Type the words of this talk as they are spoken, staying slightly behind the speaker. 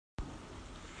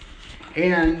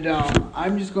And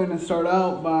I'm just going to start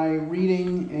out by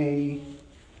reading a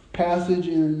passage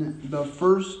in the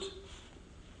first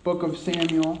book of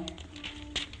Samuel,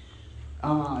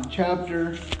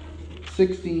 chapter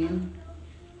 16.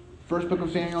 First book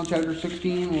of Samuel, chapter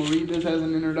 16. We'll read this as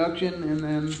an introduction, and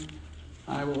then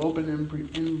I will open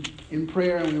in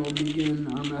prayer, and we will begin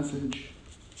our message.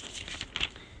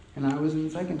 And I was in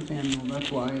 2 Samuel,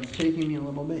 that's why it's taking me a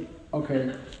little bit.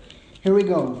 Okay, here we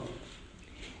go.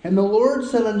 And the Lord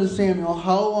said unto Samuel,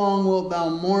 How long wilt thou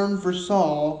mourn for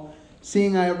Saul,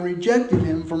 seeing I have rejected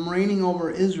him from reigning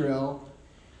over Israel?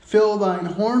 Fill thine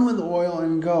horn with oil,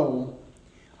 and go.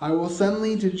 I will send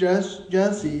thee to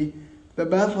Jesse the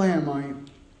Bethlehemite,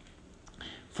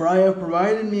 for I have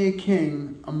provided me a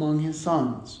king among his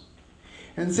sons.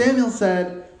 And Samuel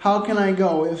said, How can I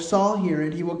go? If Saul hear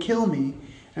it, he will kill me.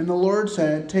 And the Lord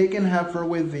said, Take an heifer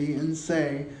with thee, and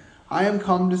say, I am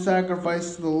come to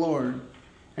sacrifice to the Lord.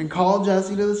 And call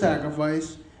Jesse to the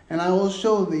sacrifice, and I will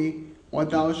show thee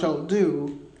what thou shalt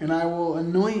do, and I will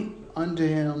anoint unto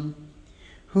him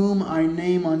whom I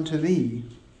name unto thee.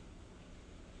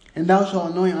 And thou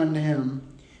shalt anoint unto him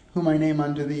whom I name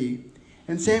unto thee.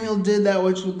 And Samuel did that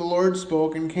which the Lord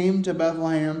spoke, and came to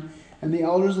Bethlehem, and the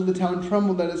elders of the town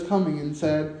trembled at his coming, and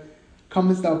said,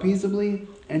 Comest thou peaceably?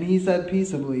 And he said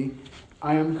peaceably,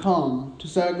 I am come to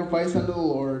sacrifice unto the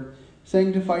Lord.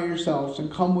 Sanctify yourselves,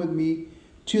 and come with me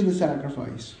to the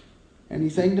sacrifice. And he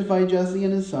sanctified Jesse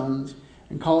and his sons,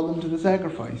 and called them to the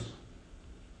sacrifice.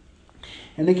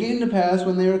 And it came to pass,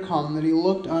 when they were come, that he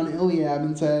looked on Eliab,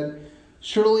 and said,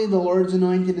 Surely the Lord's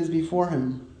anointed is before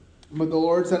him. But the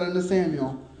Lord said unto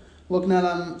Samuel, Look not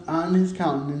on his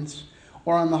countenance,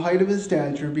 or on the height of his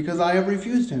stature, because I have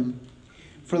refused him.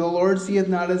 For the Lord seeth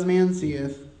not as man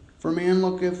seeth, for man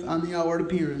looketh on the outward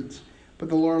appearance, but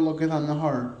the Lord looketh on the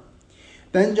heart.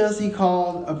 Then Jesse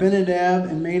called Abinadab,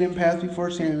 and made him pass before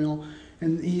Samuel,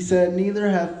 and he said, Neither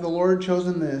hath the Lord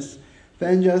chosen this.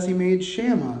 Then Jesse made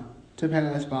Shammah to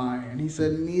pass by, and he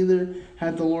said, Neither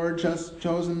hath the Lord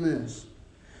chosen this.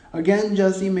 Again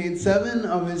Jesse made 7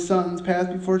 of his sons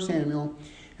pass before Samuel,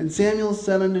 and Samuel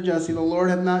said unto Jesse, The Lord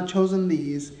hath not chosen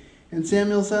these. And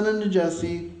Samuel said unto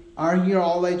Jesse, Are here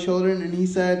all thy children? And he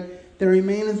said, There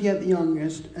remaineth yet the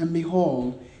youngest, and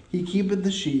behold, he keepeth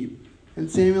the sheep. And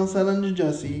Samuel said unto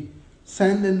Jesse,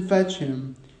 Send and fetch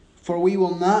him, for we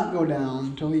will not go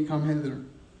down till he come hither.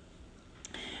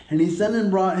 And he sent and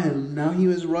brought him. Now he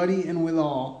was ruddy and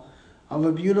withal, of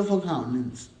a beautiful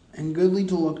countenance, and goodly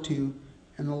to look to.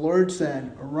 And the Lord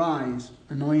said, Arise,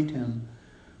 anoint him,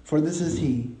 for this is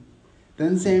he.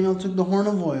 Then Samuel took the horn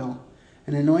of oil,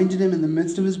 and anointed him in the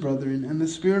midst of his brethren. And the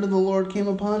Spirit of the Lord came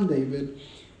upon David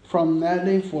from that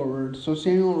day forward. So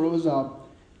Samuel rose up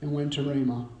and went to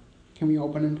Ramah. Can we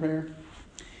open in prayer?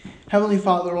 Heavenly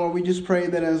Father, Lord, we just pray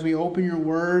that as we open your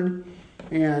word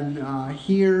and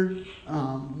hear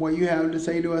what you have to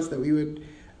say to us, that we would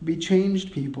be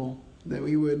changed people, that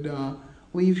we would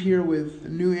leave here with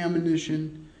new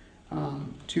ammunition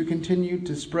to continue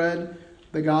to spread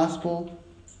the gospel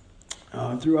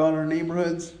throughout our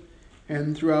neighborhoods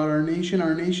and throughout our nation.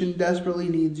 Our nation desperately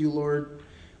needs you, Lord.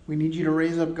 We need you to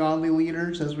raise up godly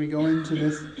leaders as we go into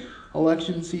this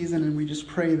election season, and we just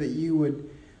pray that you would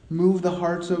move the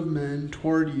hearts of men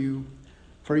toward you.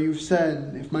 For you've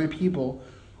said, If my people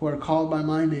who are called by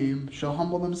my name shall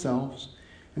humble themselves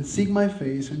and seek my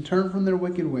face and turn from their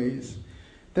wicked ways,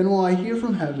 then will I hear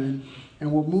from heaven and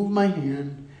will move my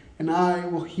hand, and I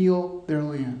will heal their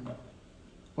land.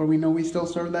 Lord, we know we still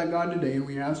serve that God today, and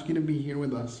we ask you to be here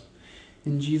with us.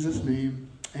 In Jesus' name,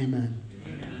 amen.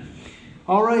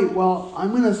 All right, well,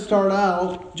 I'm going to start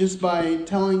out just by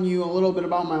telling you a little bit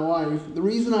about my life. The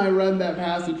reason I read that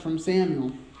passage from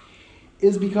Samuel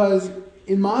is because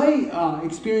in my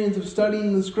experience of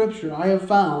studying the Scripture, I have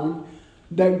found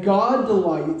that God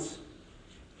delights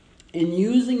in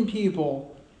using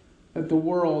people that the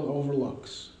world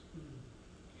overlooks.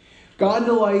 God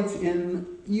delights in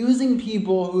using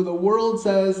people who the world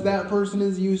says that person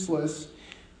is useless.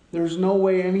 There's no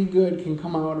way any good can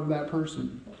come out of that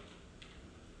person.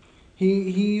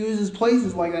 He uses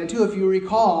places like that too. If you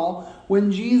recall,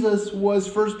 when Jesus was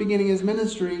first beginning his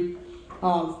ministry,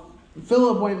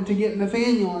 Philip went to get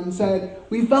Nathanael and said,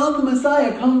 We found the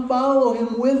Messiah, come follow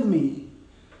him with me.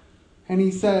 And he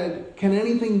said, Can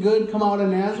anything good come out of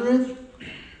Nazareth?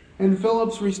 And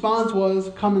Philip's response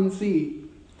was, Come and see.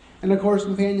 And of course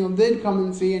Nathanael did come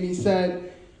and see, and he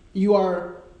said, You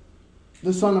are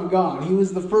the Son of God. He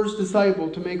was the first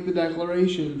disciple to make the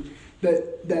declaration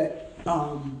that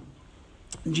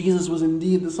Jesus was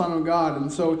indeed the Son of God.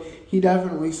 And so he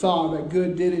definitely saw that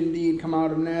good did indeed come out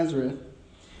of Nazareth.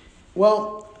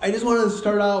 Well, I just wanted to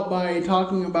start out by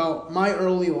talking about my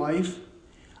early life.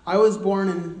 I was born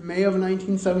in May of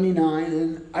 1979,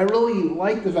 and I really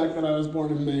like the fact that I was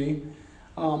born in May.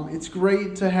 It's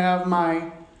great to have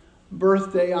my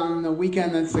birthday on the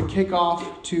weekend that's the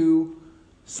kickoff to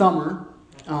summer.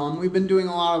 We've been doing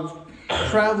a lot of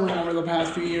traveling over the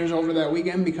past few years over that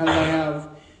weekend because I have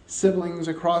siblings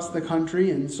across the country,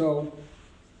 and so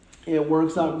it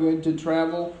works out good to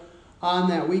travel on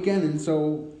that weekend, and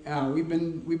so we've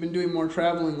been doing more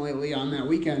traveling lately on that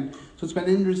weekend. So it's been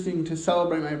interesting to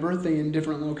celebrate my birthday in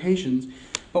different locations.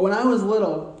 But when I was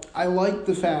little, I liked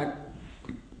the fact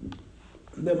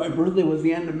that my birthday was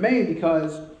the end of May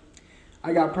because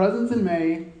I got presents in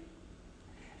May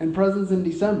and presents in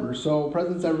December. So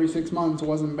presents every 6 months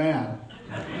wasn't bad.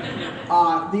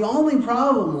 The only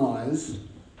problem was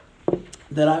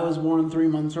that I was born 3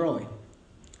 months early.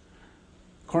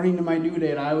 According to my due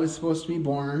date, I was supposed to be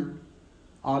born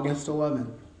August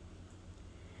 11th.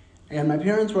 And my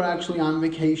parents were actually on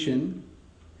vacation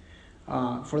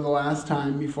for the last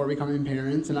time before becoming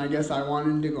parents, and I guess I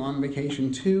wanted to go on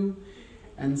vacation too,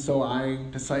 and so I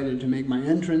decided to make my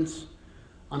entrance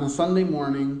on a Sunday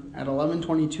morning at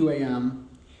 11:22 a.m.,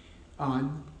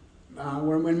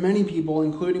 when many people,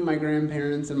 including my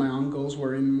grandparents and my uncles,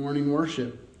 were in morning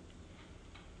worship.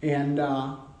 And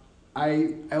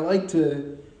I like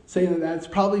to say that that's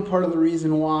probably part of the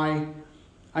reason why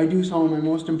I do some of my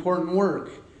most important work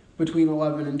between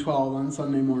 11 and 12 on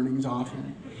Sunday mornings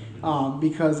often.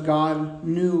 Because God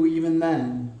knew even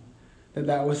then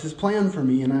that was His plan for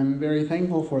me, and I'm very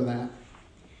thankful for that.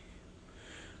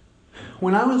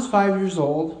 When I was 5 years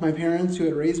old, my parents, who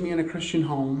had raised me in a Christian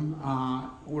home,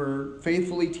 were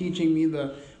faithfully teaching me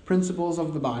the principles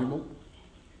of the Bible.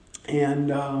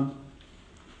 And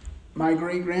my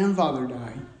great-grandfather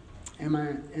died.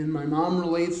 And my mom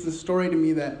relates the story to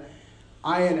me that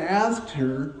I had asked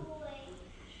her,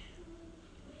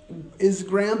 "Is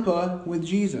Grandpa with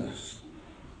Jesus?"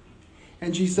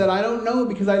 And she said, "I don't know,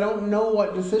 because I don't know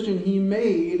what decision he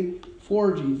made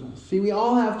for Jesus." See, we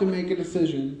all have to make a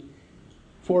decision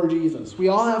for Jesus. We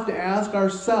all have to ask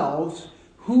ourselves,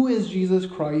 who is Jesus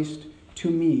Christ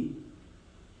to me?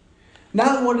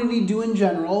 Not what did He do in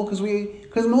general,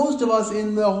 because most of us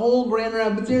in the whole Grand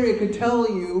Rapids area could tell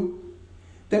you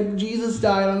that Jesus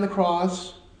died on the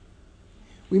cross.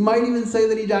 We might even say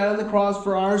that He died on the cross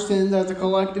for our sins as a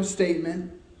collective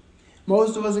statement.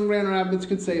 Most of us in Grand Rapids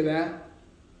could say that.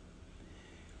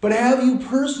 But have you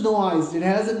personalized it?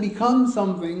 Has it become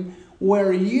something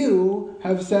where you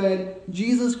have said,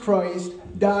 Jesus Christ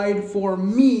died for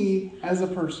me as a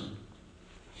person?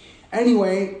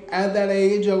 Anyway, at that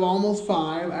age of almost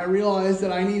 5, I realized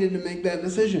that I needed to make that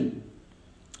decision.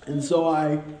 And so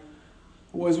I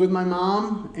was with my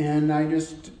mom, and I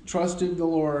just trusted the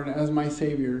Lord as my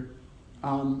Savior.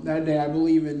 That day, I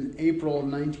believe in April of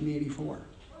 1984.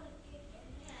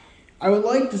 I would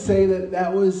like to say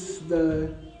that was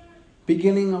the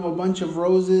beginning of a bunch of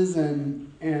roses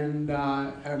and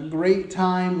a great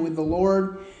time with the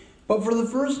Lord. But for the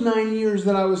first 9 years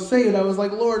that I was saved, I was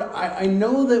like, Lord, I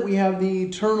know that we have the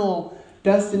eternal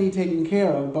destiny taken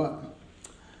care of, but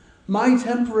my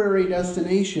temporary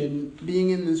destination, being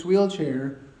in this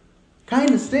wheelchair,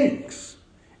 kind of stinks.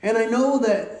 And I know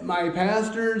that my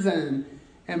pastors and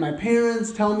my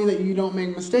parents tell me that you don't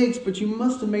make mistakes, but you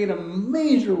must have made a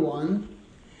major one,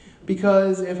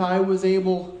 because if I was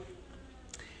able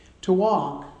to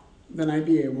walk, then I'd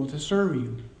be able to serve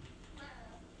you.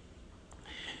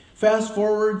 Fast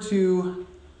forward to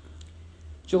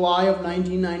July of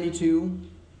 1992.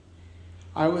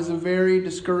 I was a very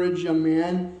discouraged young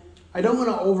man. I don't want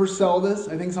to oversell this.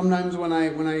 I think sometimes when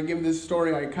I give this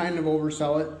story, I kind of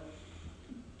oversell it.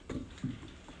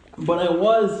 But I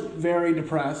was very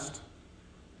depressed.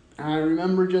 I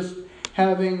remember just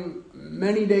having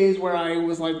many days where I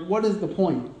was like, what is the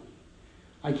point?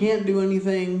 I can't do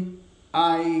anything.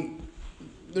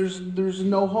 There's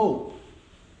no hope.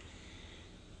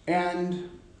 And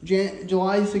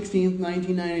July 16th,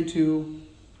 1992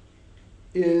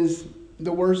 is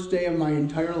the worst day of my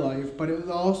entire life, but it was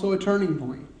also a turning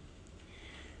point.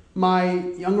 My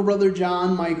younger brother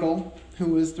John Michael,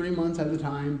 who was 3 months at the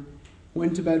time,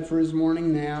 went to bed for his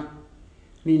morning nap,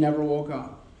 and he never woke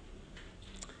up.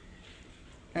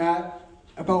 At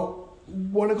about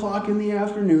 1 o'clock in the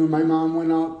afternoon, my mom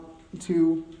went out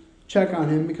to check on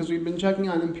him, because we'd been checking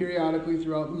on him periodically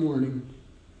throughout the morning.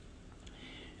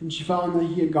 And she found that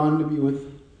he had gone to be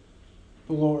with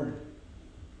the Lord.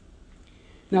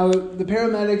 Now, the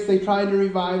paramedics, they tried to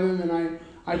revive him, and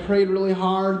I prayed really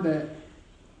hard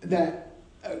that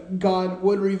God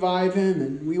would revive him,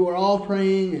 and we were all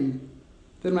praying, and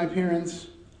then my parents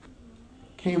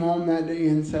came home that day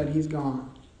and said, he's gone.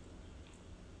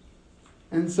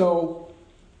 And so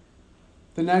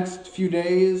the next few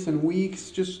days and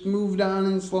weeks just moved on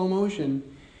in slow motion.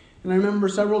 And I remember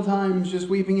several times just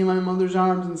weeping in my mother's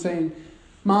arms and saying,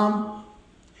 Mom,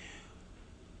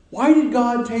 why did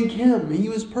God take him? He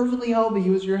was perfectly healthy. He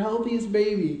was your healthiest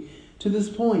baby to this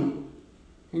point.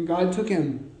 And God took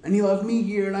him. And he left me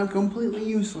here and I'm completely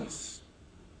useless.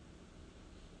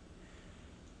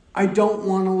 I don't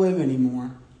want to live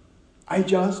anymore. I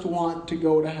just want to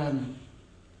go to heaven.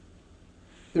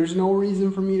 There's no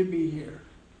reason for me to be here.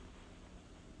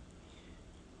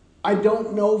 I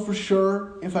don't know for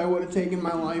sure if I would have taken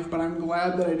my life, but I'm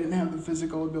glad that I didn't have the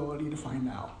physical ability to find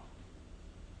out.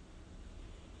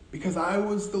 Because I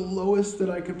was the lowest that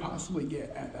I could possibly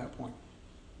get at that point.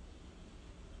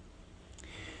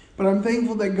 But I'm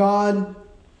thankful that God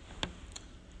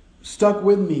stuck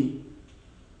with me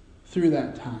through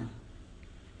that time.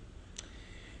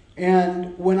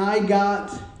 And when I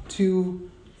got to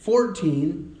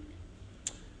 14,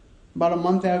 about a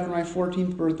month after my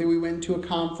 14th birthday, we went to a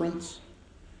conference.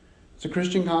 It's a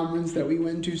Christian conference that we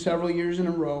went to several years in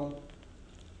a row.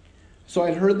 So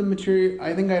I'd heard the material,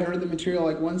 I think I'd heard the material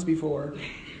like once before.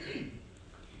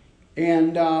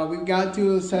 And we got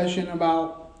to a session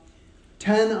about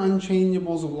 10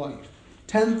 unchangeables of life.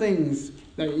 10 things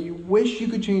that you wish you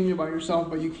could change about yourself,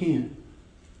 but you can't.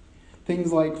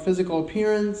 Things like physical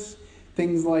appearance,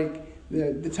 things like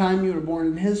the time you were born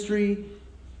in history,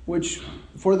 which,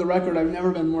 for the record, I've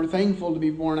never been more thankful to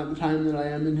be born at the time that I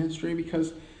am in history,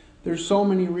 because there's so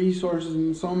many resources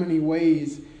and so many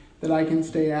ways that I can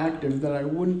stay active that I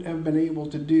wouldn't have been able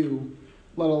to do,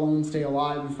 let alone stay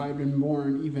alive if I'd been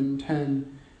born even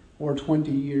 10 or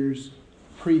 20 years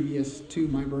previous to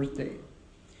my birth date.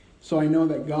 So I know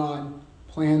that God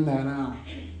planned that out.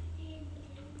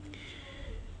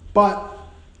 But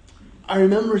I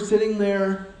remember sitting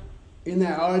there in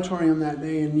that auditorium that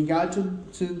day, and he got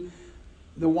to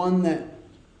the one that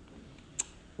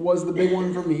was the big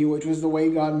one for me, which was the way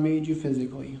God made you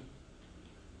physically.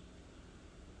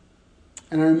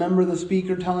 And I remember the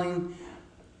speaker telling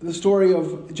the story of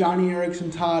Joni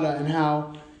Eareckson Tada and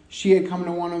how she had come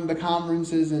to one of the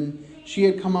conferences and she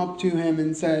had come up to him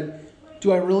and said,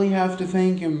 "Do I really have to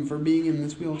thank him for being in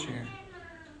this wheelchair?"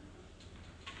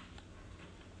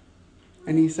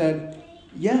 And he said,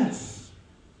 "Yes."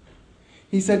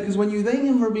 He said, because when you thank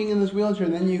him for being in this wheelchair,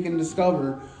 then you can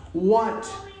discover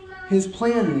what his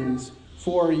plan is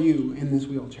for you in this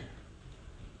wheelchair.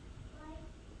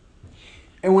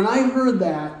 And when I heard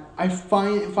that, I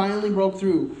finally broke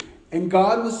through. And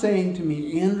God was saying to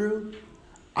me, "Andrew,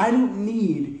 I don't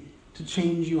need to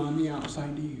change you on the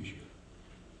outside to use you.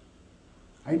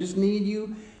 I just need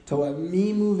you to let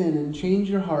me move in and change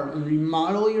your heart and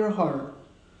remodel your heart.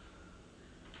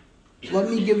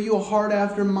 Let me give you a heart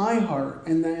after my heart,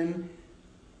 and then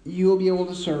you'll be able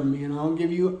to serve me, and I'll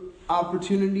give you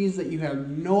opportunities that you have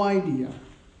no idea."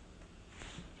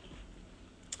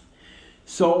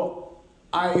 So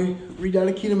I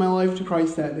rededicated my life to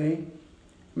Christ that day,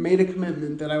 made a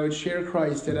commitment that I would share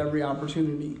Christ at every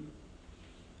opportunity.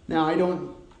 Now,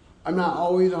 I'm not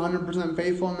always 100%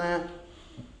 faithful in that,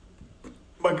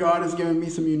 but God has given me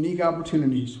some unique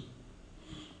opportunities.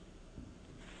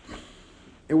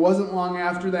 It wasn't long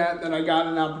after that I got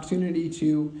an opportunity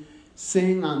to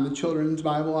sing on the Children's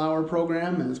Bible Hour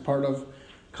program as part of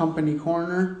Company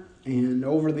Corner. And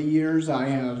over the years, I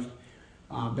have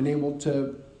been able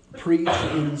to preach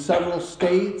in several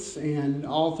states and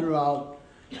all throughout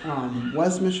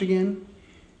West Michigan.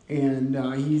 And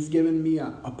he's given me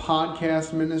a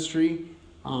podcast ministry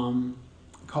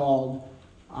called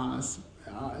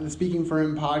the Speaking for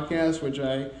Him podcast, which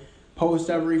I post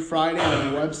every Friday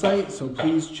on my website, so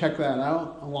please check that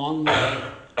out, along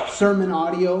with sermon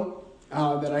audio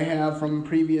that I have from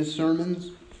previous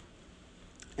sermons.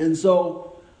 And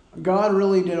so God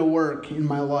really did a work in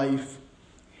my life.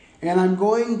 And I'm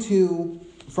going to,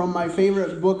 from my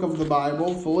favorite book of the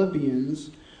Bible,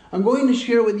 Philippians, I'm going to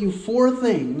share with you four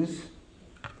things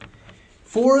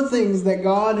that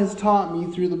God has taught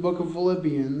me through the book of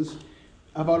Philippians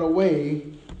about a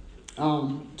way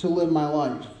to live my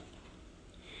life.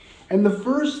 And the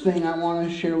first thing I want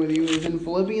to share with you is in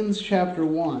Philippians chapter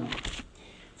 1.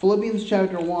 Philippians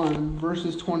chapter 1,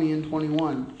 verses 20 and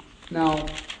 21. Now,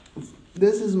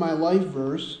 this is my life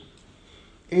verse.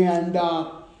 And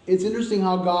it's interesting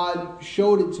how God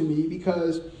showed it to me,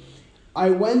 because I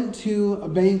went to a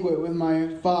banquet with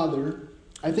my father,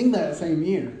 I think that same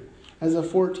year, as a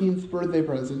 14th birthday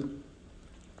present.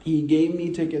 He gave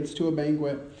me tickets to a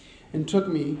banquet and took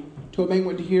me to a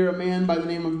banquet to hear a man by the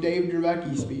name of Dave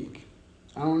Dravecky speak.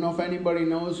 I don't know if anybody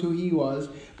knows who he was,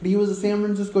 but he was a San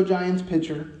Francisco Giants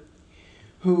pitcher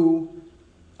who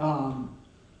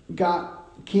got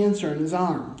cancer in his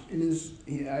arm,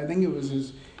 I think it was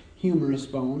his humerus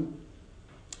bone.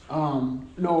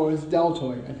 No, it was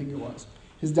deltoid, I think it was.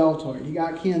 His deltoid. He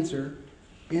got cancer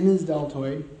in his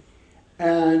deltoid,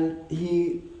 and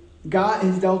he got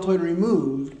his deltoid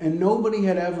removed, and nobody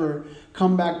had ever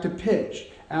come back to pitch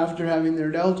after having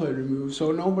their deltoid removed,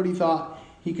 so nobody thought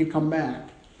he could come back.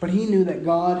 But he knew that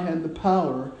God had the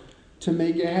power to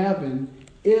make it happen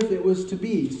if it was to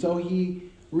be. So he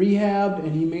rehabbed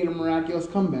and he made a miraculous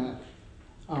comeback.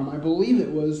 I believe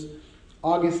it was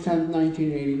August 10th,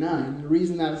 1989. The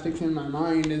reason that sticks in my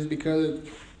mind is because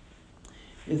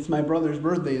it's my brother's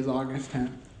birthday is August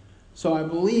 10th. So I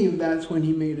believe that's when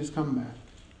he made his comeback.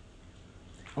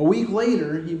 A week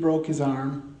later, he broke his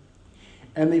arm,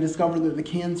 and they discovered that the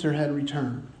cancer had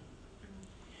returned.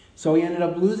 So he ended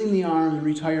up losing the arm and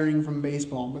retiring from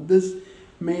baseball. But this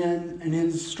man and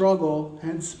his struggle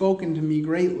had spoken to me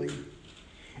greatly.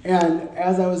 And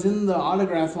as I was in the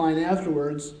autograph line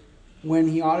afterwards, when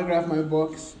he autographed my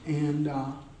books and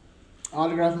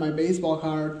autographed my baseball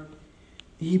card,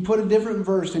 he put a different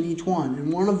verse in each one.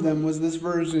 And one of them was this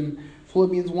verse in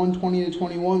Philippians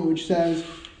 1:20-21, which says,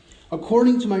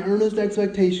 "According to my earnest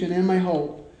expectation and my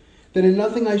hope, that in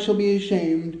nothing I shall be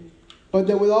ashamed, but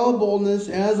that with all boldness,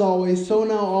 as always, so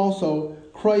now also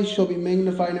Christ shall be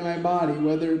magnified in my body,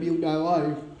 whether it be by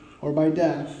life or by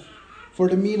death. For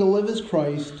to me to live is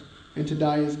Christ, and to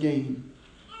die is gain."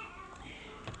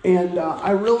 And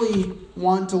I really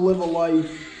want to live a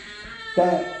life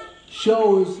that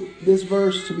shows this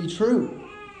verse to be true.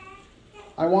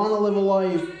 I want to live a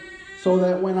life so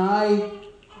that when I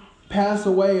pass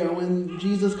away or when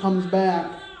Jesus comes back,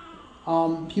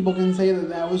 people can say that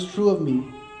that was true of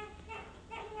me.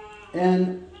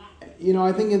 And,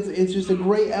 I think it's just a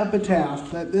great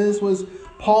epitaph that this was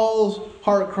Paul's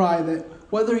heart cry, that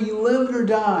whether he lived or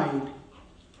died,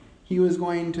 he was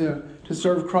going to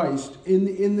serve Christ.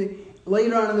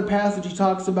 Later on in the passage, he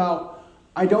talks about,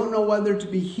 "I don't know whether to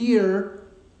be here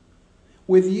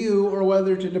with you or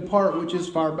whether to depart, which is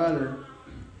far better."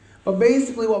 But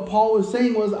basically what Paul was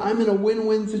saying was, I'm in a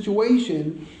win-win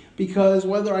situation, because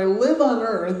whether I live on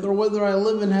earth or whether I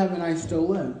live in heaven, I still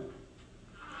live.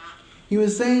 He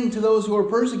was saying to those who were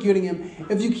persecuting him,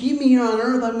 if you keep me here on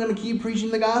earth, I'm going to keep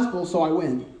preaching the gospel, so I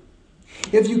win.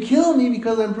 If you kill me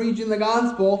because I'm preaching the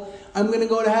gospel, I'm going to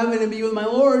go to heaven and be with my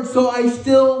Lord, so I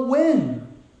still win.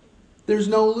 There's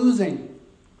no losing.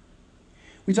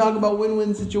 We talk about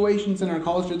win-win situations in our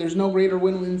culture. There's no greater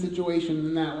win-win situation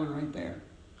than that one right there.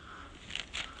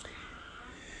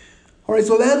 All right,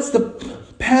 so that's the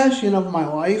passion of my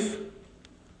life.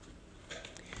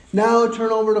 Now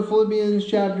turn over to Philippians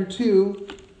chapter 2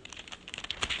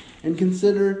 and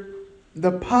consider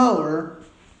the power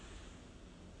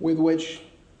with which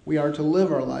we are to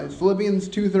live our lives. Philippians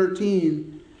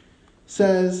 2:13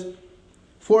 says,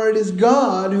 "For it is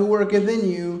God who worketh in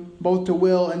you both to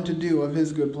will and to do of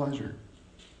his good pleasure."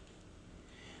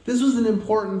 This was an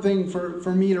important thing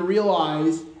for me to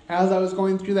realize as I was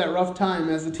going through that rough time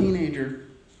as a teenager.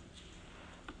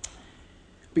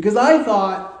 Because I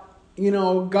thought,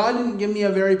 God didn't give me a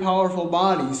very powerful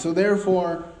body, so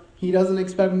therefore he doesn't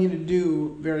expect me to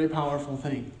do very powerful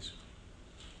things.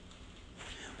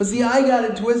 But see, I got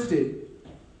it twisted,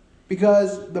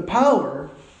 because the power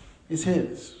is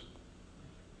his.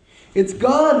 It's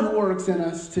God who works in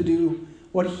us to do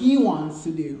what he wants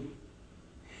to do.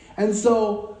 And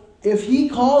so, if he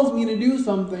calls me to do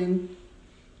something,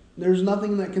 there's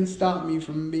nothing that can stop me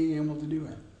from being able to do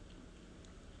it.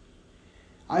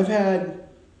 I've had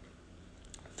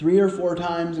 3 or 4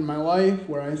 times in my life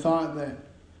where I thought that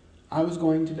I was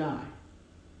going to die.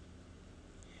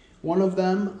 One of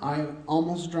them, I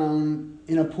almost drowned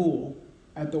in a pool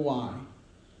at the Y.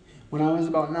 When I was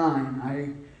about 9, I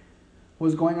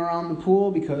was going around the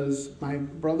pool because my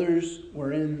brothers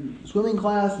were in swimming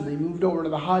class and they moved over to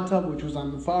the hot tub, which was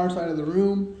on the far side of the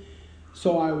room.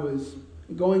 So I was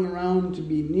going around to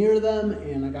be near them,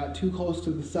 and I got too close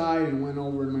to the side and went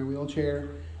over in my wheelchair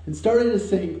and started to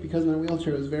sink because my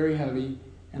wheelchair was very heavy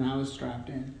and I was strapped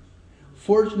in.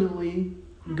 Fortunately,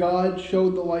 God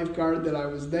showed the lifeguard that I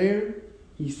was there.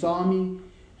 He saw me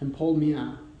and pulled me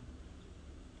out.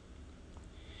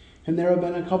 And there have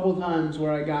been a couple times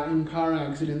where I got in car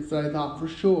accidents that I thought for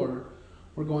sure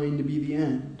were going to be the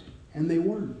end, and they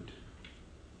weren't.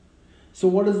 So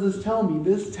what does this tell me?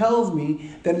 This tells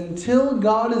me that until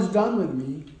God is done with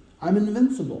me, I'm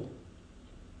invincible.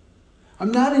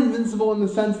 I'm not invincible in the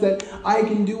sense that I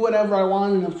can do whatever I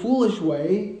want in a foolish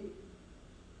way,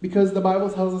 because the Bible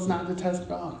tells us not to test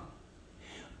God.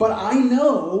 But I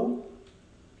know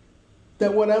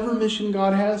that whatever mission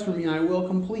God has for me, I will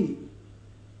complete.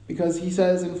 Because he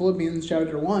says in Philippians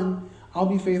chapter 1, I'll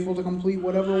be faithful to complete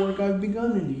whatever work I've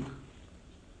begun in you.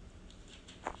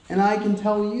 And I can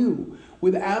tell you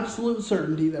with absolute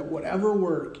certainty that whatever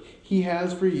work he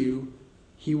has for you,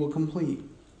 he will complete.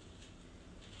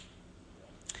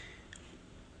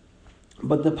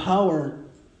 But the power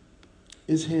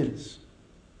is his.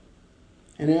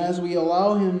 And as we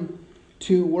allow him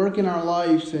to work in our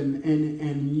lives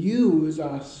and use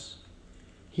us,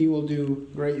 he will do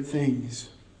great things.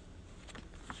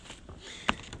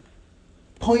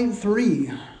 Point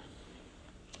 3.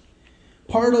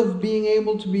 Part of being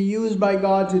able to be used by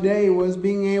God today was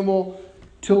being able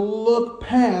to look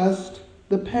past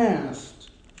the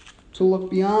past, to look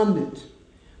beyond it.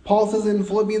 Paul says in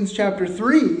Philippians chapter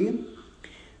 3,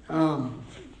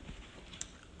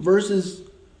 verses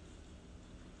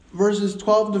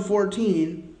 12 to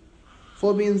 14,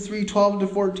 Philippians 3, 12 to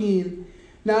 14,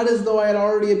 not as though I had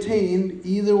already attained,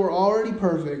 either were already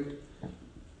perfect,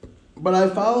 but I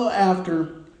follow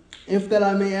after, if that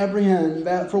I may apprehend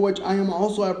that for which I am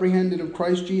also apprehended of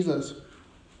Christ Jesus.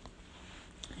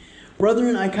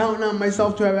 Brethren, I count not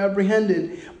myself to have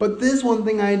apprehended, but this one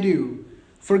thing I do,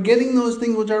 forgetting those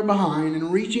things which are behind,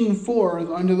 and reaching forth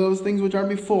unto those things which are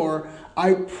before,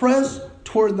 I press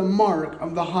toward the mark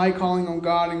of the high calling of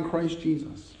God in Christ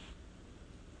Jesus.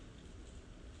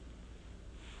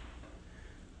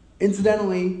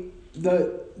 Incidentally,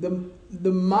 the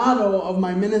motto of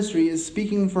my ministry is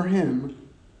speaking for him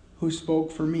who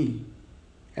spoke for me.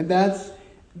 And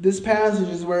this passage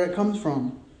is where it comes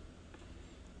from.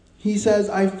 He says,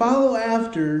 I follow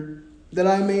after that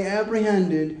I may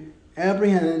apprehend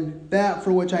that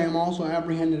for which I am also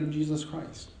apprehended of Jesus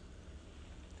Christ.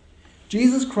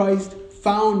 Jesus Christ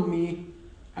found me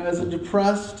as a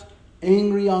depressed,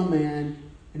 angry young man,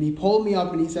 and he pulled me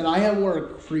up and he said, I have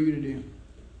work for you to do.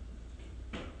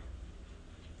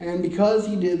 And because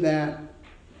he did that,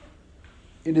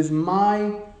 it is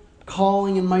my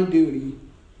calling and my duty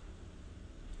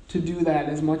to do that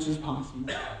as much as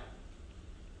possible.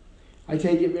 I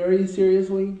take it very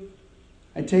seriously.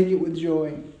 I take it with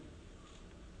joy.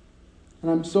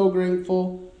 And I'm so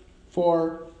grateful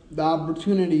for the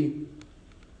opportunity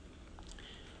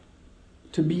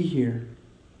to be here,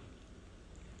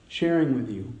 sharing with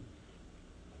you.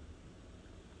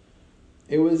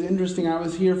 It was interesting. I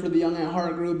was here for the Young at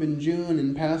Heart group in June,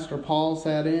 and Pastor Paul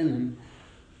sat in, and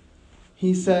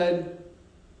he said,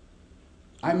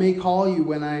 I may call you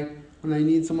when I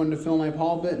need someone to fill my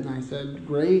pulpit. And I said,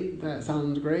 great, that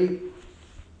sounds great.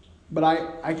 But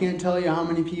I can't tell you how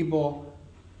many people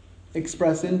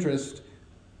express interest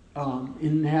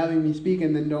in having me speak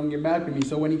and then don't get back to me.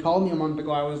 So when he called me a month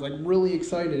ago, I was like really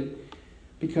excited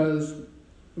because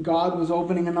God was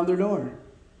opening another door.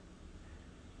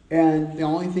 And the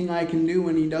only thing I can do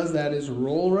when he does that is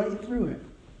roll right through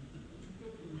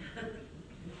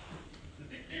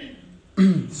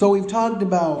it. So we've talked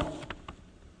about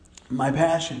my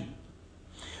passion.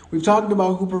 We've talked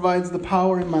about who provides the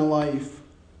power in my life.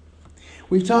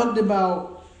 We've talked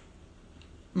about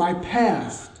my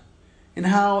past and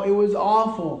how it was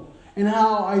awful and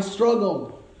how I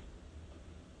struggled.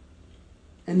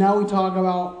 And now we talk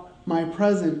about my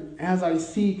present as I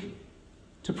seek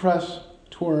to press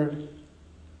toward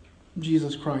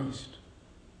Jesus Christ.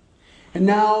 And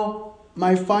now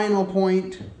my final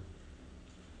point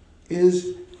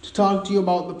is to talk to you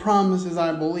about the promises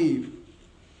I believe.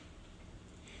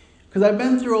 Because I've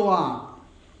been through a lot,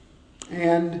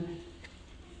 and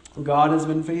God has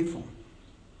been faithful.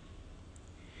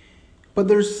 But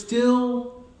there's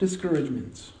still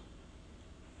discouragements.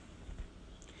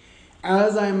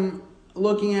 As I'm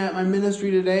looking at my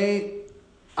ministry today,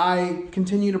 I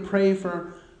continue to pray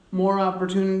for more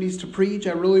opportunities to preach.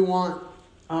 I really want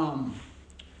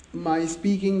my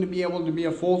speaking to be able to be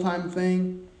a full-time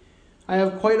thing. I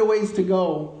have quite a ways to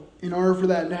go in order for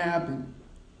that to happen.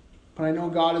 But I know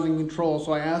God is in control,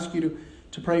 so I ask you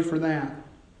to pray for that.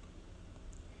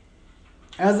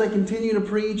 As I continue to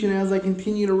preach and as I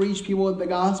continue to reach people with the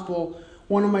gospel,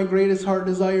 one of my greatest heart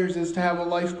desires is to have a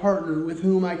life partner with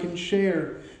whom I can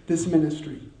share this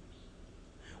ministry,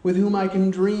 with whom I can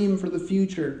dream for the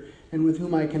future, and with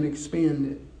whom I can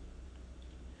expand it.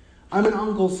 I'm an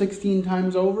uncle 16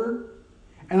 times over,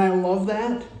 and I love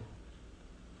that,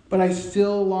 but I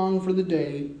still long for the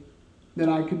day that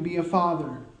I could be a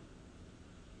father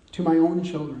to my own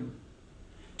children,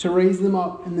 to raise them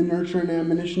up in the nurture and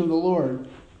admonition of the Lord.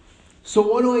 So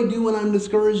what do I do when I'm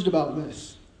discouraged about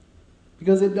this?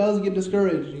 Because it does get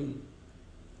discouraging.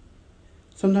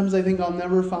 Sometimes I think I'll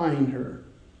never find her.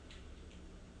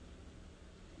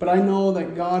 But I know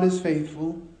that God is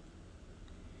faithful.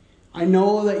 I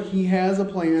know that He has a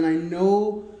plan. I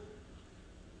know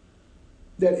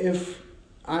that if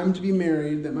I'm to be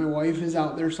married, that my wife is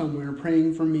out there somewhere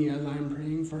praying for me as I'm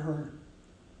praying for her.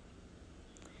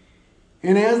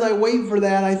 And as I wait for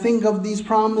that, I think of these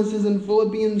promises in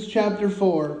Philippians chapter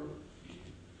 4.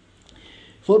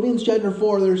 Philippians chapter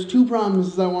 4, there's two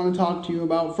promises I want to talk to you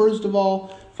about. First of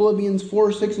all, Philippians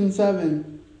 4, 6, and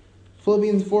 7.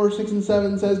 Philippians 4, 6, and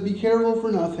 7 says, "Be careful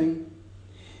for nothing,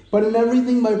 but in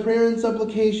everything by prayer and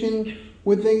supplication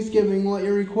with thanksgiving let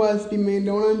your requests be made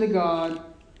known unto God,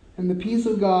 and the peace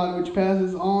of God, which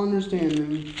passes all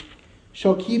understanding,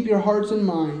 shall keep your hearts and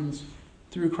minds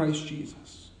through Christ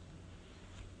Jesus."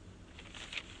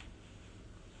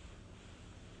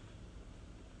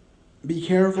 Be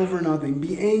careful for nothing.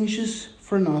 Be anxious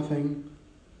for nothing.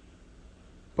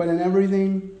 But in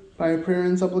everything, by prayer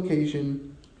and supplication,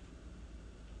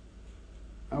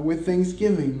 with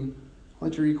thanksgiving,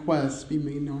 let your requests be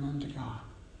made known unto God.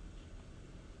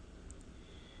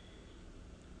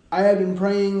 I had been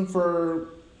praying for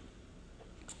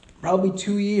probably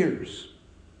 2 years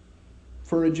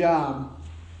for a job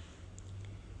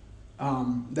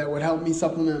that would help me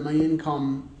supplement my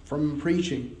income from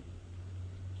preaching.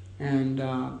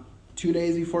 And 2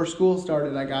 days before school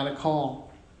started, I got a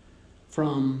call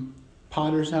from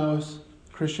Potter's House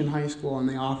Christian High School, and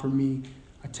they offered me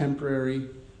a temporary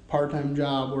part-time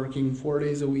job working 4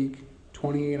 days a week,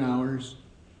 28 hours,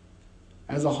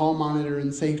 as a hall monitor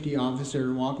and safety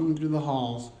officer, walking through the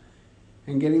halls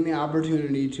and getting the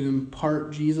opportunity to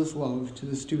impart Jesus' love to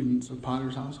the students of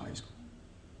Potter's House High School.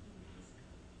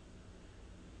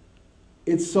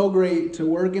 It's so great to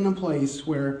work in a place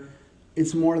where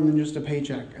it's more than just a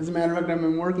paycheck. As a matter of fact, I've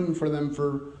been working for them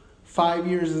for 5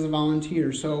 years as a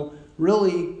volunteer. So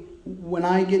really, when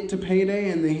I get to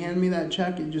payday and they hand me that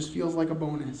check, it just feels like a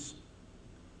bonus.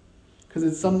 Because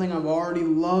it's something I've already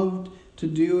loved to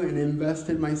do and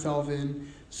invested myself in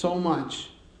so much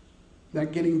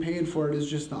that getting paid for it is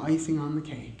just the icing on the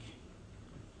cake.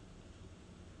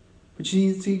 But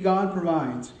you see, God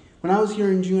provides. When I was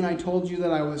here in June, I told you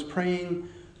that I was praying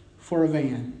for a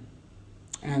van.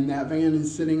 And that van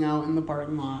is sitting out in the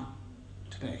parking lot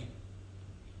today.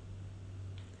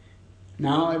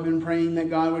 Now I've been praying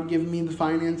that God would give me the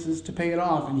finances to pay it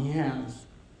off, and He has.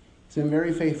 He's been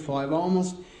very faithful. I've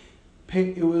almost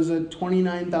paid, it was a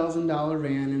 $29,000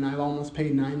 van, and I've almost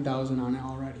paid $9,000 on it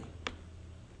already.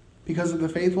 Because of the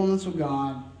faithfulness of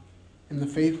God and the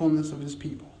faithfulness of His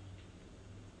people.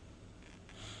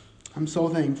 I'm so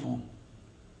thankful.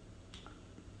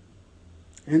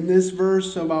 And this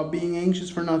verse about being anxious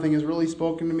for nothing has really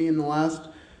spoken to me in the last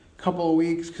couple of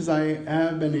weeks, because I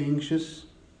have been anxious.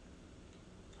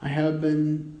 I have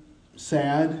been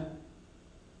sad.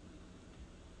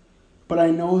 But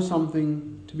I know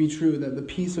something to be true, that the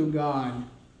peace of God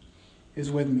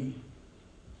is with me.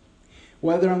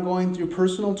 Whether I'm going through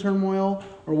personal turmoil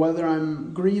or whether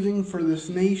I'm grieving for this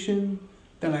nation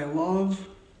that I love,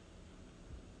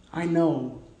 I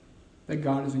know that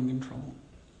God is in control.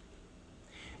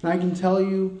 And I can tell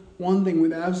you one thing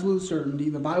with absolute certainty.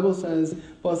 The Bible says,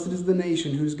 "Blessed is the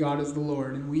nation whose God is the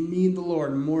Lord." And we need the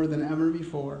Lord more than ever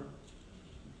before.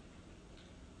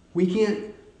 We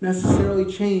can't necessarily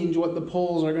change what the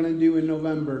polls are going to do in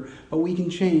November, but we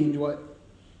can change what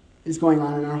is going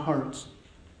on in our hearts.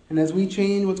 And as we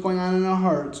change what's going on in our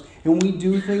hearts, and we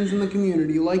do things in the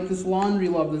community, like this laundry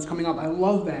love that's coming up, I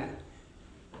love that.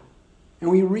 And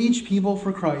we reach people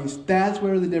for Christ, that's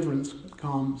where the difference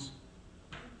comes.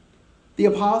 The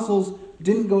apostles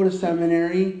didn't go to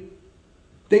seminary.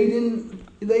 They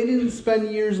didn't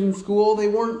spend years in school. They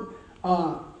weren't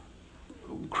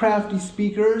crafty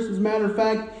speakers. As a matter of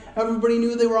fact, everybody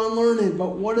knew they were unlearned.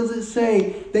 But what does it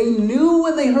say? They knew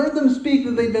when they heard them speak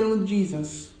that they'd been with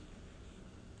Jesus.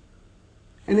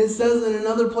 And it says in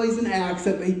another place in Acts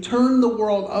that they turned the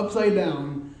world upside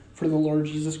down for the Lord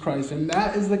Jesus Christ. And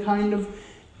that is the kind of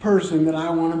person that I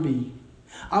want to be.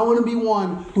 I want to be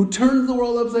one who turns the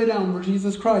world upside down for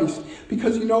Jesus Christ.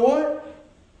 Because you know what?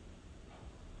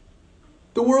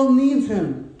 The world needs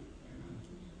Him.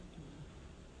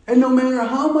 And no matter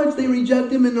how much they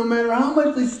reject Him and no matter how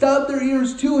much they stop their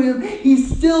ears to Him, He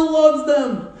still loves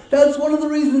them. That's one of the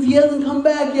reasons He hasn't come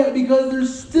back yet, because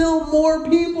there's still more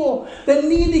people that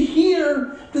need to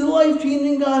hear the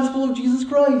life-changing gospel of Jesus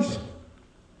Christ.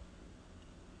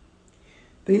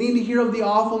 They need to hear of the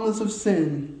awfulness of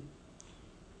sin,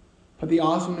 but the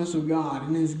awesomeness of God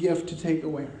and His gift to take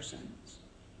away our sins.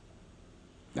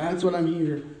 That's what I'm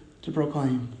here to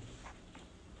proclaim.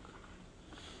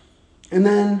 And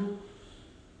then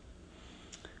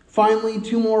Finally,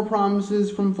 two more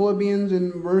promises from Philippians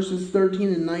in verses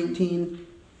 13 and 19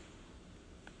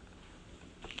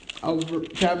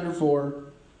 of chapter 4.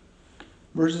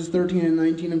 Verses 13 and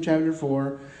 19 of chapter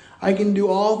 4. I can do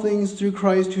all things through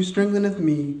Christ who strengtheneth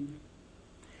me.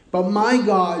 But my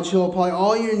God shall apply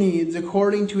all your needs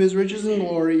according to his riches and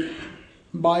glory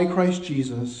by Christ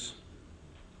Jesus.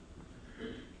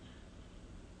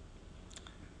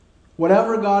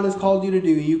 Whatever God has called you to do,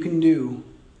 you can do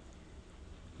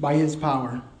by his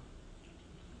power.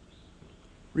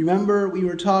 Remember, we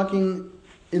were talking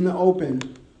in the open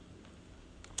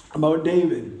about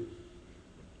David.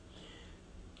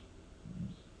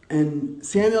 And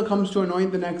Samuel comes to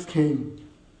anoint the next king.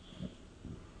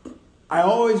 I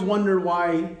always wondered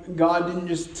why God didn't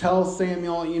just tell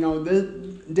Samuel,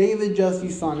 David,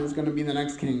 Jesse's son, is going to be the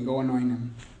next king. Go anoint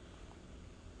him.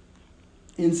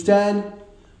 Instead,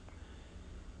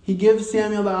 he gives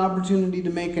Samuel the opportunity to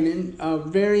make a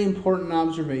very important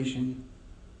observation.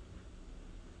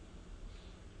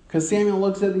 Because Samuel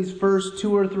looks at these first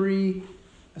 2 or 3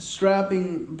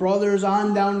 strapping brothers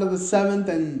on down to the 7th,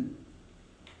 and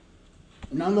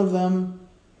none of them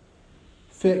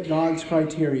fit God's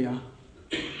criteria.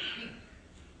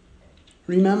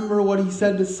 Remember what he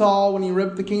said to Saul when he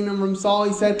ripped the kingdom from Saul?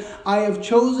 He said, I have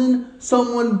chosen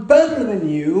someone better than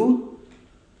you,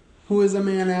 who is a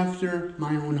man after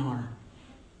my own heart.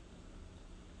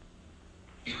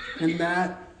 And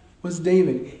that was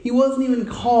David. He wasn't even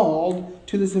called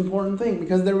to this important thing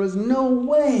because there was no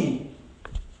way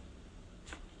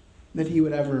that he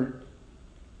would ever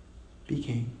be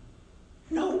king.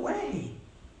 No way.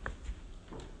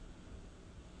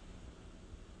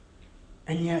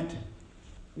 And yet,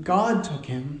 God took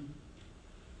him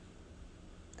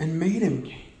and made him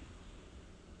king.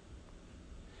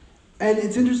 And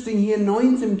it's interesting, he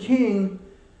anoints him king,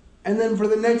 and then for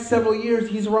the next several years,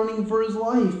 he's running for his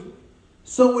life.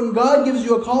 So when God gives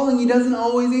you a calling, he doesn't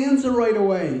always answer right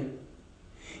away.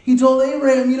 He told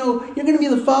Abraham, you're going to be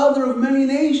the father of many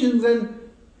nations, and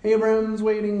Abraham's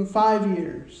waiting 5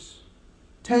 years,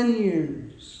 10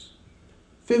 years,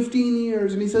 15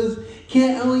 years, and he says,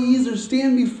 can't Eliezer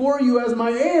stand before you as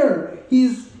my heir?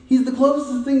 He's the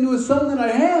closest thing to a son that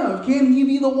I have. Can he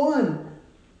be the one?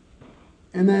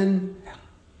 And then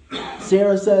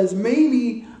Sarah says,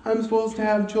 maybe I'm supposed to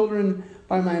have children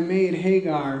by my maid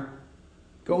Hagar.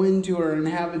 Go into her and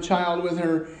have a child with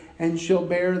her, and she'll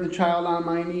bear the child on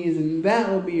my knees, and that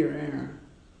will be your heir.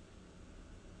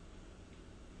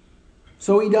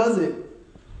 So he does it.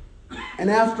 And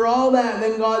after all that,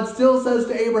 then God still says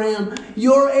to Abraham,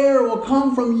 your heir will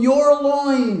come from your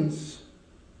loins.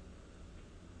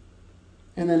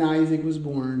 And then Isaac was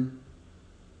born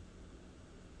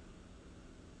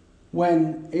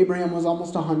when Abraham was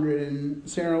almost 100 and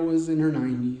Sarah was in her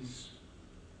 90s.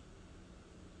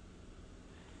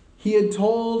 He had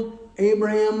told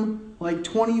Abraham like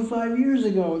 25 years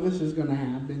ago this is going to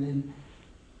happen, and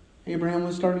Abraham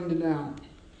was starting to doubt.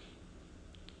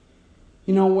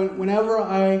 Whenever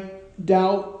I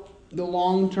doubt the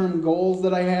long-term goals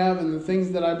that I have and the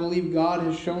things that I believe God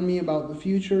has shown me about the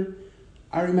future,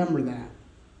 I remember that.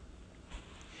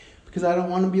 Because I don't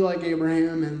want to be like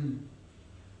Abraham and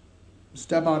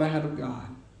step out ahead of God.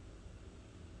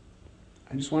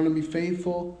 I just want to be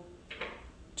faithful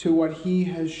to what he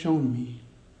has shown me.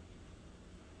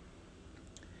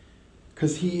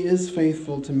 Because he is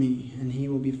faithful to me, and he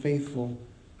will be faithful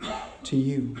to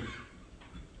you.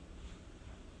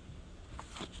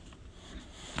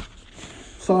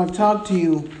 So I've talked to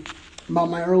you about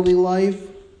my early life,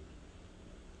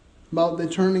 about the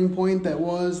turning point that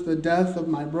was the death of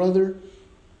my brother,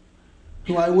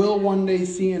 who I will one day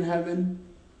see in heaven.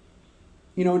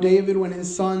 David, when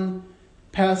his son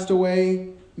passed away,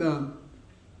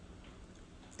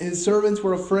 his servants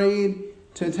were afraid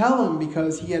to tell him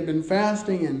because he had been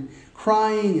fasting and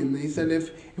crying, and they said,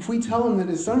 if we tell him that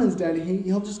his son is dead, he's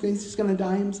just going to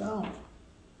die himself.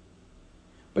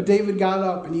 But David got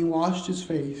up and he washed his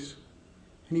face,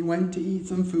 and he went to eat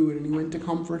some food, and he went to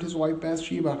comfort his wife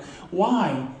Bathsheba.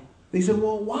 Why? They said,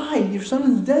 well, why? Your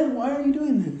son is dead. Why are you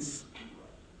doing this?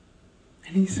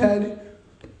 And he said,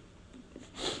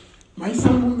 my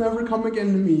son will never come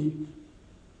again to me,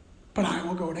 but I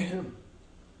will go to him.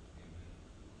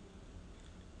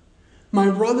 My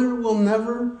brother will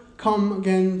never come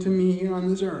again to me here on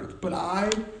this earth, but I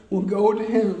will go to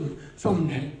him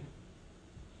someday.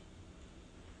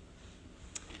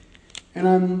 And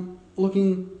I'm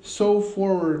looking so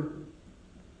forward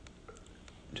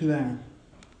to that.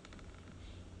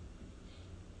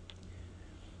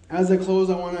 As I close,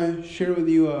 I want to share with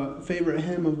you a favorite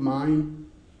hymn of mine.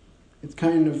 It's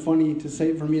kind of funny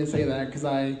for me to say that because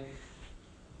I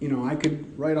I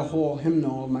could write a whole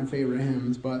hymnal of my favorite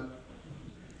hymns, but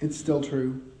it's still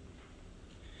true.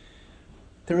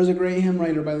 There was a great hymn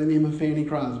writer by the name of Fanny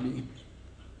Crosby.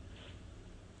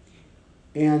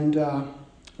 And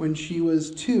when she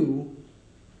was 2,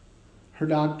 her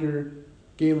doctor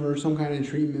gave her some kind of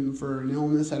treatment for an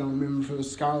illness. I don't remember if it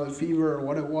was scarlet fever or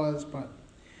what it was, but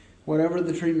whatever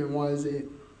the treatment was, it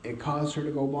caused her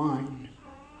to go blind.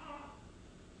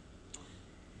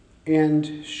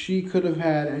 And she could have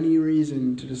had any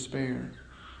reason to despair.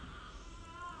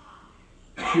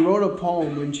 She wrote a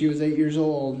poem when she was 8 years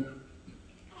old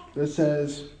that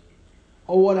says,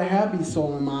 "Oh, what a happy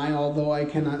soul am I, although I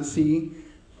cannot see.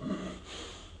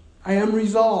 I am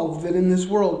resolved that in this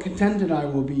world contented I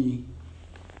will be.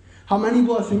 How many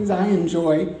blessings I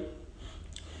enjoy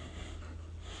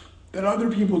that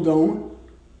other people don't.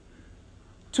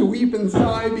 To weep and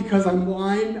sigh because I'm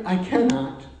blind, I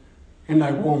cannot, and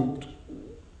I won't."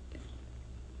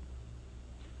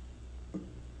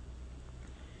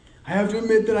 I have to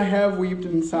admit that I have wept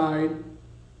and sighed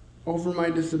over my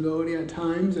disability at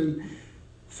times and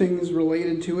things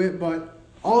related to it, but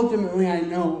ultimately I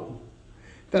know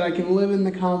that I can live in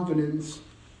the confidence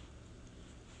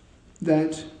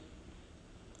that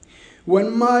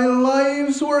when my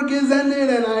life's work is ended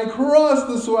and I cross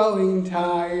the swelling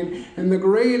tide, and the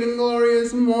great and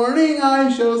glorious morning I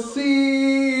shall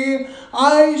see,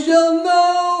 I shall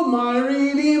know my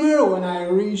Redeemer when I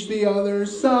reach the other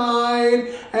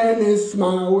side, and His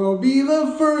smile will be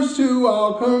the first to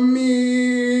welcome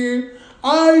me.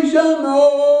 I shall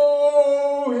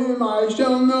know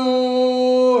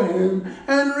Him,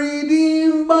 and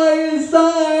redeemed by His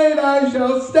side I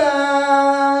shall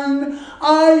stand.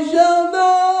 I shall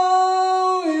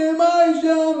know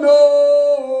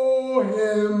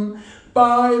Him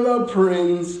by the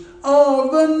prints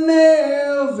of the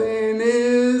nails in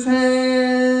His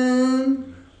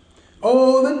hand.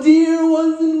 Oh, the dear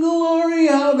ones in glory,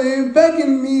 how they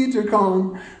beckoned me to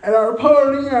come. At our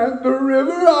parting at the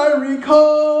river I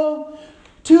recall.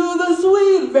 To the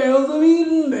sweet vales of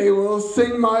Eden they will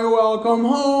sing my welcome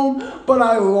home, but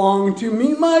I long to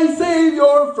meet my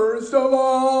Savior first of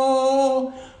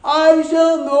all. I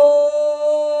shall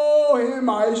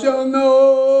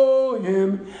know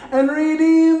Him, and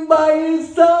redeemed by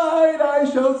His side I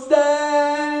shall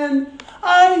stand.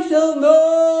 I shall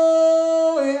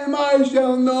know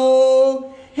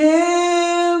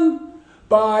Him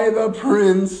by the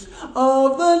prints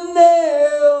of the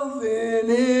nails in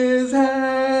His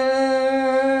hands.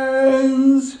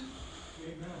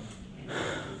 Amen.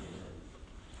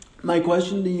 My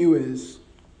question to you is,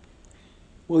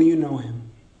 will you know Him?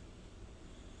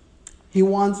 He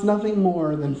wants nothing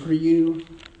more than for you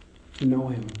to know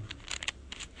Him.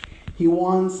 He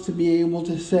wants to be able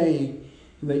to say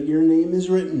that your name is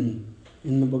written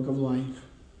in the book of life.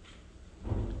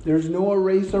 There's no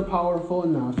eraser powerful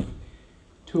enough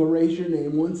to erase your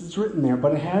name once it's written there,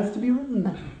 but it has to be written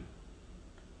there.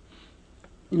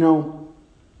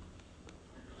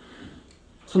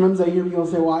 Sometimes I hear people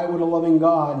say, why would a loving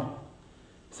God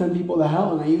send people to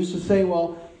hell? And I used to say,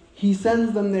 well, He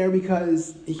sends them there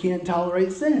because He can't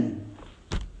tolerate sin.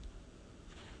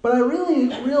 But I really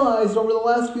realized over the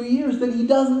last few years that He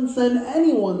doesn't send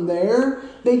anyone there.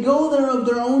 They go there of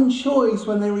their own choice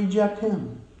when they reject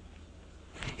Him.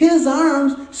 His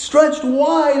arms stretched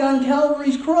wide on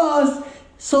Calvary's cross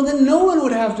so that no one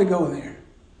would have to go there.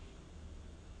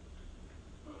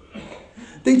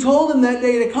 They told Him that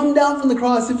day to come down from the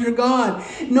cross if you're God.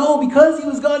 No, because He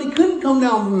was God, He couldn't come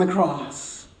down from the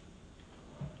cross.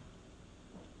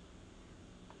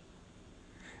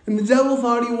 And the devil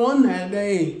thought he won that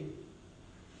day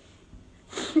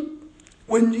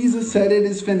when Jesus said, "It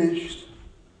is finished."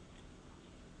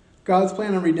 God's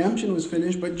plan of redemption was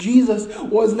finished, but Jesus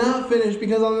was not finished,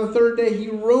 because on the third day He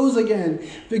rose again,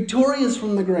 victorious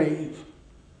from the grave.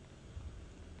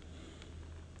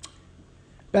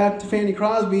 Back to Fanny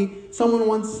Crosby, someone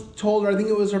once told her, I think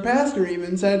it was her pastor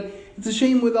even, said, "It's a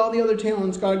shame with all the other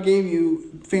talents God gave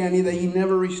you, Fanny, that He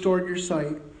never restored your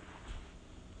sight."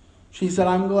 She said,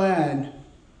 "I'm glad,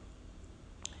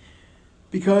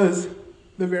 because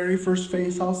the very first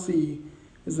face I'll see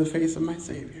is the face of my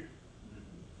Savior."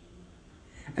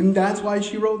 And that's why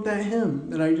she wrote that hymn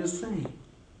that I just sang.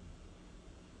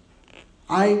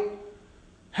 I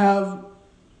have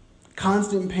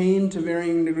constant pain to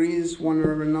varying degrees, one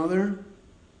or another.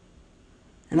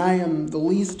 And I am the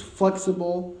least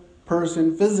flexible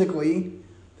person physically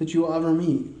that you will ever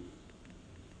meet.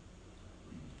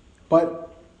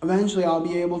 But eventually I'll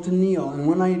be able to kneel. And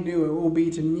when I do, it will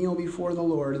be to kneel before the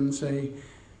Lord and say,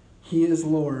 He is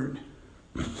Lord,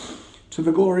 to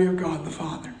the glory of God the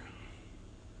Father.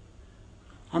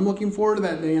 I'm looking forward to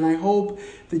that day, and I hope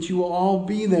that you will all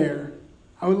be there.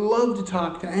 I would love to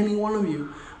talk to any one of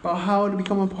you about how to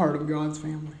become a part of God's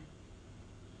family.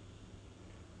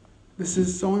 This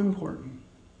is so important.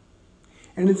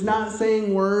 And it's not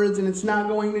saying words, and it's not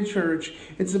going to church.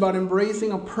 It's about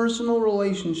embracing a personal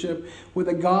relationship with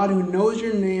a God who knows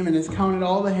your name and has counted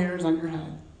all the hairs on your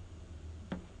head.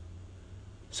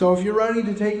 So if you're ready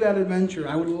to take that adventure,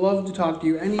 I would love to talk to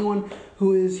you. Anyone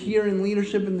who is here in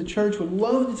leadership in the church would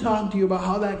love to talk to you about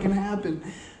how that can happen.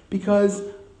 Because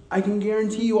I can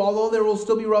guarantee you, although there will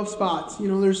still be rough spots,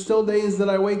 there's still days that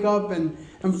I wake up and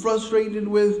I'm frustrated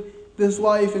with this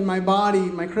life and my body,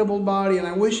 my crippled body, and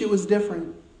I wish it was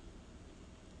different.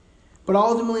 But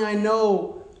ultimately I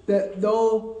know that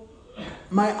though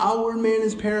my outward man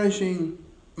is perishing,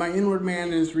 my inward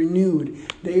man is renewed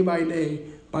day by day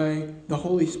by the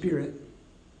Holy Spirit.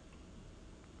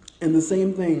 And the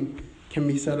same thing can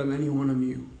be said of any one of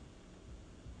you.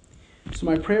 So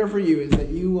my prayer for you is that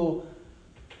you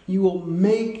will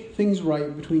make things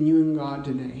right between you and God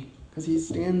today, because He's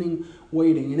standing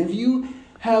waiting. And if you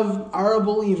are a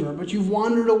believer, but you've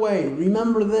wandered away,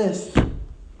 remember this.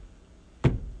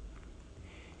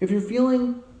 If you're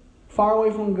feeling far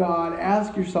away from God,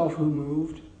 ask yourself who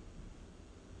moved.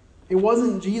 It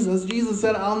wasn't Jesus. Jesus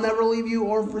said, I'll never leave you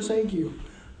or forsake you.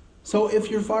 So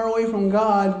if you're far away from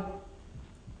God,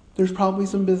 there's probably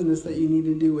some business that you need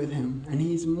to do with Him. And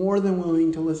He's more than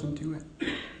willing to listen to it.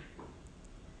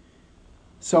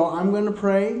 So I'm going to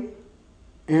pray.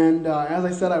 And as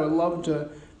I said, I would love to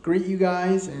greet you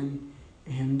guys and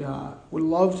would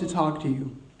love to talk to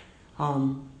you.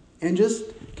 And just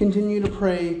continue to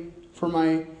pray for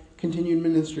my continued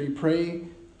ministry. Pray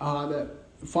that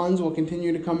funds will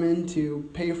continue to come in to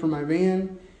pay for my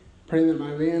van. Pray that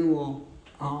my van will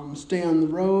stay on the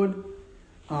road.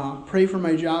 Pray for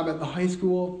my job at the high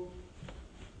school.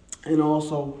 And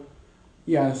also,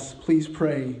 yes, please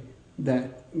pray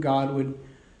that God would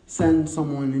send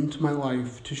someone into my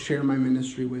life to share my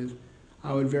ministry with.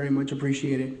 I would very much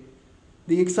appreciate it.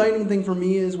 The exciting thing for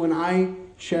me is when I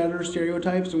shatter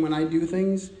stereotypes and when I do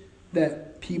things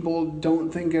that people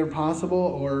don't think are possible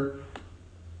or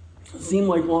seem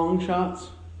like long shots,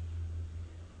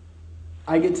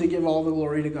 I get to give all the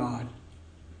glory to God.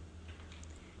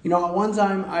 At one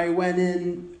time I went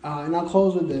in, and I'll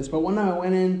close with this, but one time I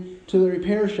went in to the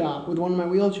repair shop with one of my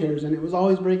wheelchairs and it was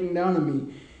always breaking down on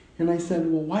me. And I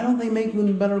said, well, why don't they make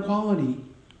them better quality?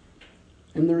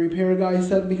 And the repair guy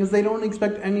said, because they don't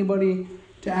expect anybody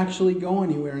to actually go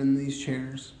anywhere in these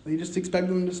chairs. They just expect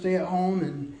them to stay at home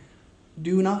and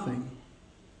do nothing.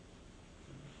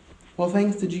 Well,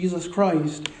 thanks to Jesus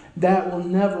Christ, that will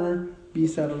never be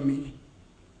said of me,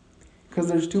 because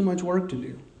there's too much work to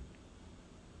do.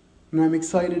 And I'm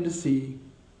excited to see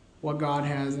what God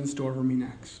has in store for me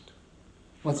next.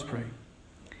 Let's pray.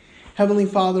 Heavenly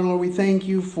Father, Lord, we thank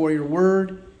you for your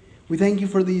word. We thank you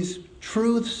for these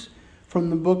truths from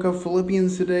the book of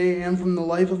Philippians today and from the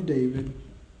life of David.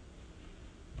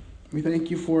 We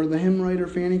thank you for the hymn writer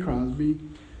Fanny Crosby.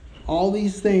 All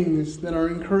these things that are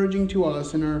encouraging to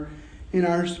us in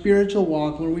our spiritual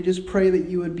walk, Lord, we just pray that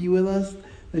you would be with us,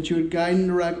 that you would guide and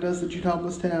direct us, that you'd help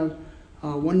us to have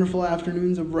wonderful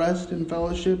afternoons of rest and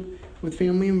fellowship with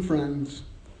family and friends,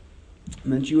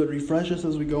 and that you would refresh us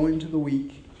as we go into the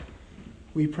week.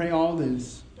 We pray all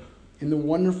this in the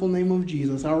wonderful name of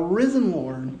Jesus, our risen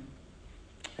Lord.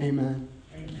 Amen.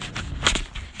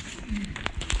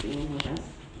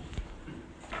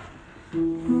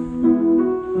 Amen.